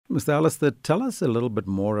Mr. Alistair, tell us a little bit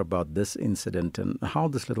more about this incident and how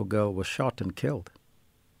this little girl was shot and killed.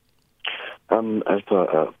 As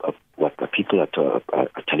per what the people are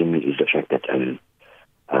telling me is the fact that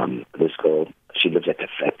this girl, she lives at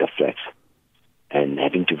the flat, and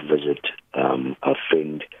having to visit a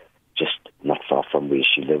friend just not far from where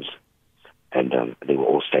she lives, and they were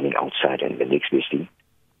all standing outside, and the next thing,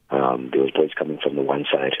 there was boys coming from the one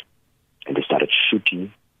side, and they started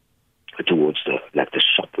shooting towards the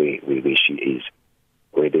shop where she is,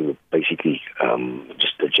 where they were basically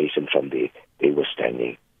just adjacent from there. They were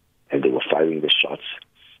standing, and they were firing the shots,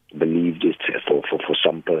 believed it for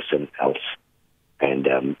some person else. And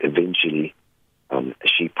eventually,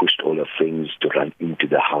 she pushed all her friends to run into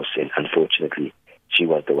the house, and unfortunately, she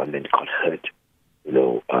was the one that got hurt.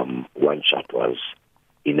 One shot was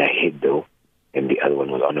in her head, though, and the other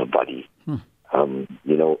one was on her body.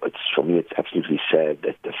 For me, it's absolutely sad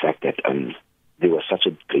that the fact that there was such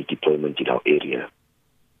a great deployment in our area.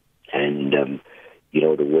 And,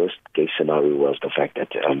 the worst case scenario was the fact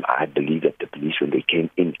that I believe that the police, when they came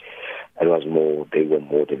in, they were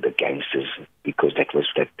more than the gangsters, because that was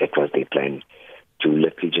their plan, to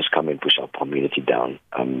literally just come and push our community down.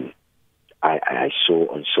 I saw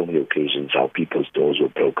on so many occasions how people's doors were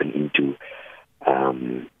broken into,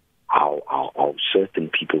 how certain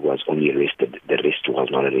people was only arrested, the rest was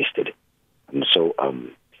not arrested.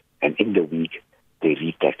 And in the week, they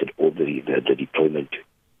retracted all the deployment,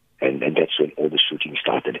 and that's when all the shooting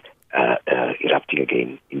started erupting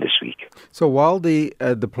again in this week. So while the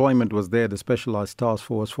deployment was there, the specialized task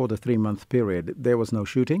force, for the 3-month period, there was no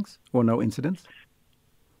shootings or no incidents?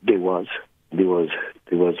 There was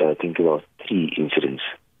I think about 3 incidents.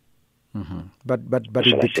 Mm-hmm. But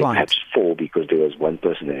Shall it declined. I say perhaps 4, because there was one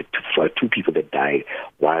person, 2 people that died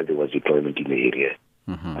while there was deployment in the area.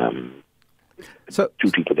 Mm-hmm. 2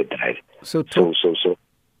 people that died. So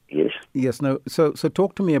yes. Yes. No. So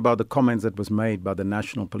talk to me about the comments that was made by the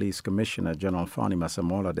National Police Commissioner, General Fannie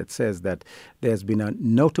Masemola, that says that there's been a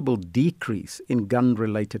notable decrease in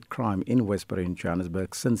gun-related crime in Westbury and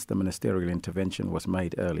Johannesburg since the ministerial intervention was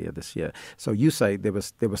made earlier this year. So you say there were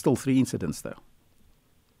still 3 incidents, though.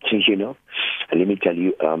 Let me tell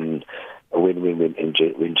you,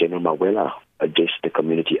 when General Mawela addressed the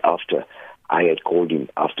community after I had called him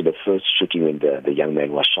after the first shooting when the young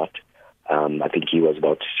man was shot, I think he was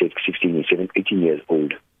about 18 years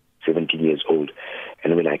old.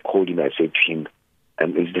 And when I called him, I said to him,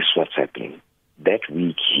 is this what's happening? That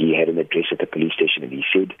week, he had an address at the police station, and he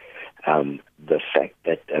said the fact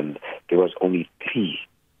that there was only three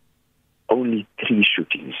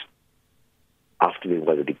shootings after there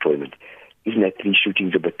was a deployment. Isn't that 3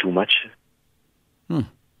 shootings a bit too much?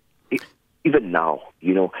 Even now,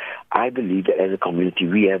 I believe that as a community,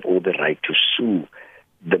 we have all the right to sue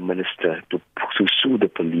the minister, to sue the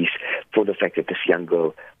police for the fact that this young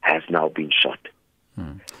girl has now been shot.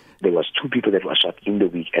 There was 2 people that were shot in the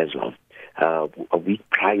week as well. A week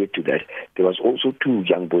prior to that, there was also 2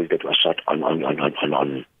 young boys that were shot on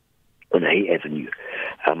Hay Avenue.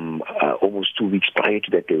 Almost 2 weeks prior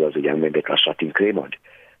to that, there was a young man that was shot in Claremont,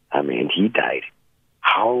 and he died.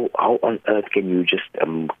 How on earth can you just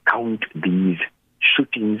count these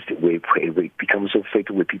shootings where it becomes so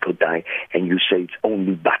fatal, where people die, and you say it's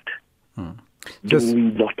only but? Are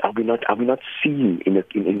we not seeing in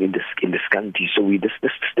this country? So this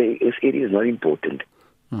area is not important.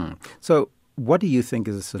 So what do you think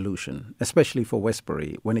is a solution, especially for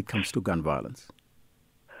Westbury, when it comes to gun violence?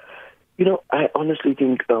 I honestly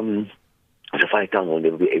think the Fight Town will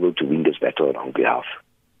never be able to win this battle on our behalf.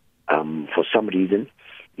 For some reason,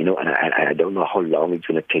 and I don't know how long it's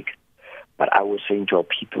going to take. But I was saying to our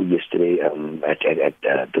people yesterday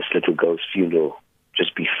at this little girl's funeral,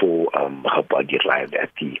 just before her body arrived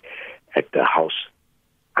at the house,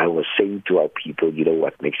 I was saying to our people,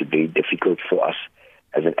 what makes it very difficult for us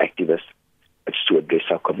as an activist, it's to address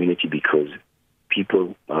our community, because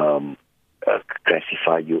people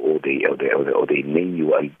classify you or they name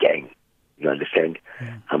you a gang. You understand?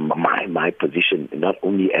 My position, not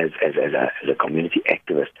only as a community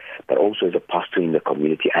activist, but also as a pastor in the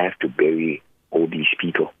community, I have to bury all these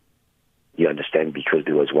people. You understand? Because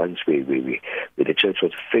there was once where the church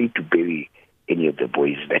was afraid to bury any of the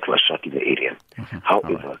boys that were shot in the area.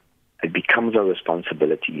 However, it becomes our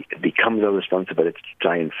responsibility. It becomes our responsibility to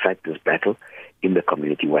try and fight this battle in the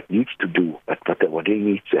community. What needs to do, what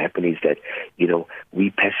needs to happen is that we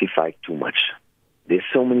pacify too much. There's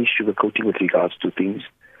so many sugarcoating with regards to things.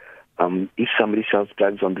 If somebody sells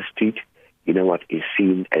drugs on the street, is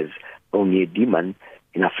seen as only a demon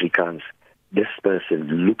in Afrikaans. this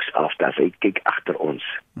person looks after us. Hy kyk agter ons.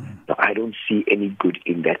 Now, I don't see any good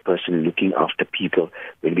in that person looking after people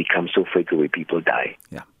when we become so fake where people die.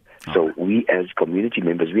 Yeah. So we as community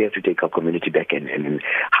members, we have to take our community back, and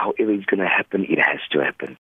however it's going to happen, it has to happen.